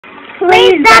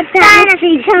Please, Duck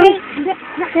Dynasty, come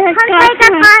take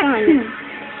us hunting.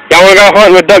 Y'all want to go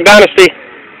hunting with Duck Dynasty?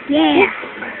 Yeah.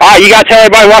 Alright, you got to tell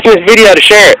everybody watching this video to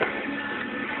share it.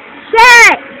 Share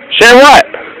it. Share what?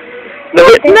 The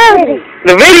video.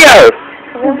 This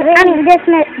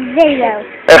video.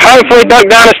 And hopefully Duck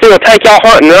Dynasty will take y'all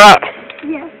hunting, right?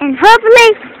 Yeah. And hopefully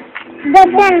Duck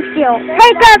Dynasty will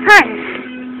take us hunting.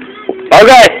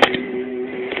 Okay.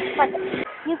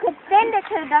 You could send it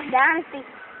to Duck Dynasty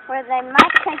where they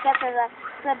might take it to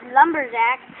the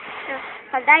lumberjack.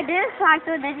 Because they do fly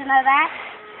through, did you know that?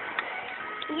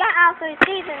 Yeah, also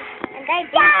seasons, and they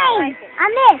do. Dang!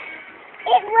 I missed.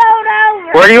 It rolled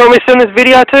over. Where do you want me to send this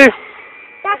video to?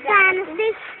 Duck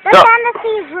Dynasty. Duck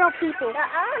Dynasty is real people. The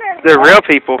owner. They're real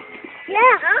people. Yeah.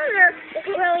 The owner is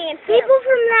really important. People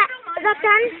from Duck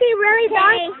Dynasty really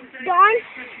don't.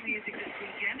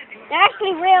 They're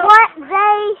actually real. What?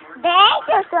 They ain't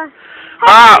just a...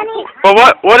 Well,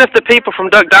 what if the people from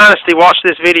Duck Dynasty watch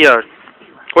this video?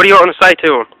 What do you want to say to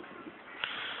them?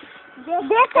 This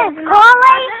is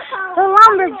Coley the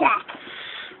Lumberjack.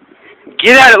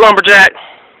 Get at it, Lumberjack.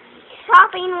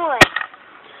 Chopping wood.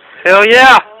 Hell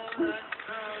yeah.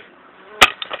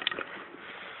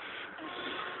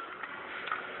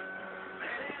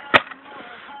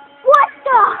 What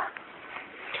the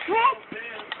heck?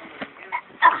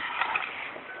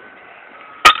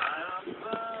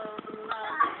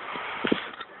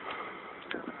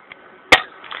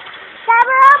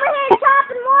 We're over here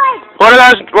chopping wood.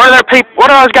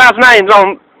 What are those guys' names on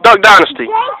Duck Dynasty? Jake,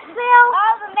 Bill,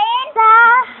 all the men,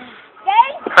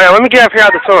 Jake. Hey, let me get up here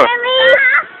out of the sun.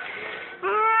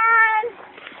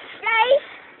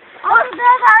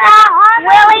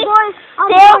 Willie,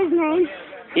 Bill.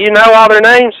 You know all their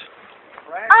names?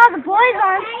 All the boys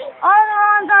are. All the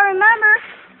ones I remember.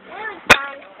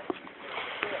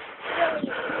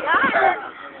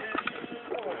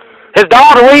 His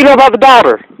daughter. What do you know about the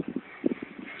daughter?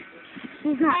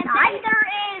 She's not nice. Neither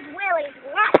is Willie.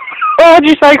 What did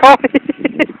you say, Coffee?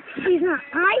 She's not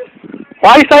nice.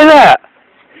 Why do you say that?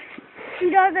 She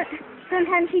doesn't.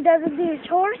 Sometimes she doesn't do her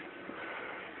chores.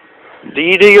 Do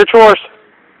you do your chores?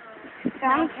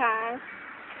 Sometimes.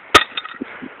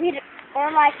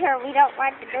 We're like her. We don't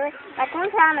like to do it. Like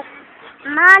one time,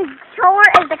 my chore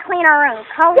is to clean our room.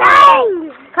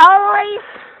 Coley's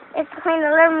is to clean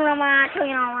the living room and I clean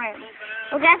our room.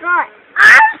 Well, guess what?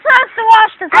 I'm supposed to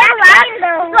wash the dishes. I cleaned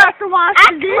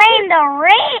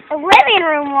the living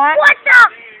room once. What the?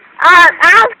 I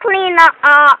was cleaning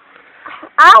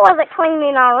I wasn't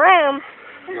cleaning our room.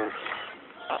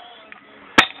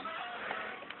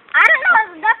 I don't know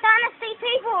if the Duck Dynasty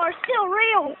people are still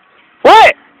real.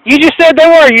 What? You just said they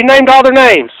were. You named all their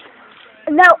names.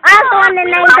 No, I'm the one that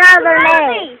named all their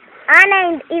names. I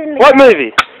named even the... What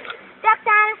movie? Duck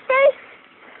Dynasty.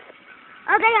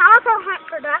 Oh, they also hunt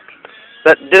for ducks.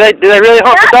 Do they really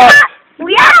hunt for ducks?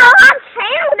 Yeah, on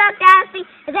channel Duck Dynasty.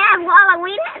 They have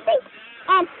Halloween hunting,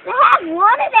 and they have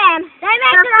one of them. They make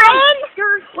their friends,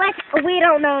 which we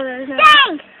don't know those names.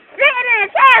 Dang! Sitting in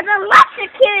his house,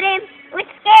 electrocute him, which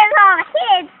scares all the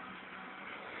kids.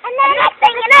 And then next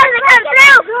thing you know, they come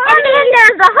through, and then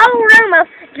there's a whole room of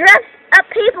dressed up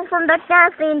people from Duck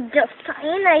Dynasty and just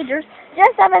teenagers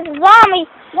dressed up as zombies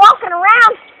walking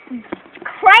around,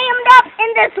 crammed up in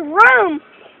this room.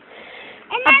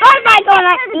 And then a bug going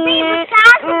like,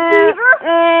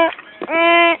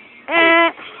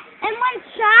 and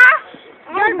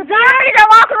when the zombies are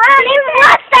walking around, even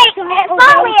once they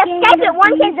finally escape it,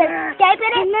 one kid's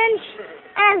escaping it,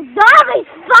 and zombies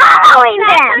following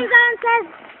them.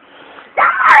 Some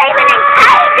are even in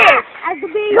cages.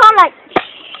 Going like,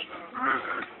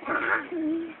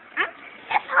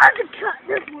 it's hard to cut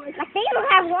this one. I think we'll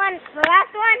have one, the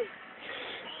last one,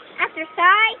 after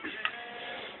sight,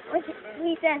 which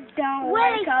he says, don't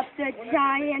wake up the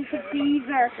giant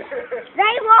beaver.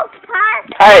 They walked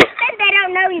past, and they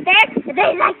don't know he's there, and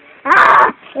they're like,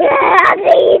 yeah, I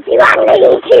need you,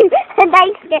 and they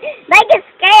get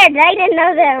scared. They didn't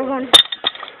know they were going to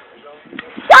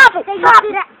chop it. Chop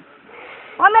it.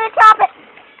 Want me to chop it?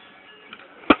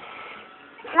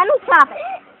 Let me chop it.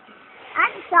 I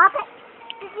can chop it.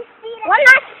 Did you see that? One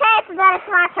nice chance that it's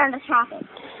my turn to chop it.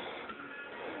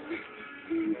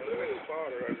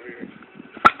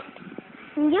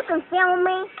 You can film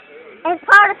me as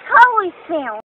part of Coley's film.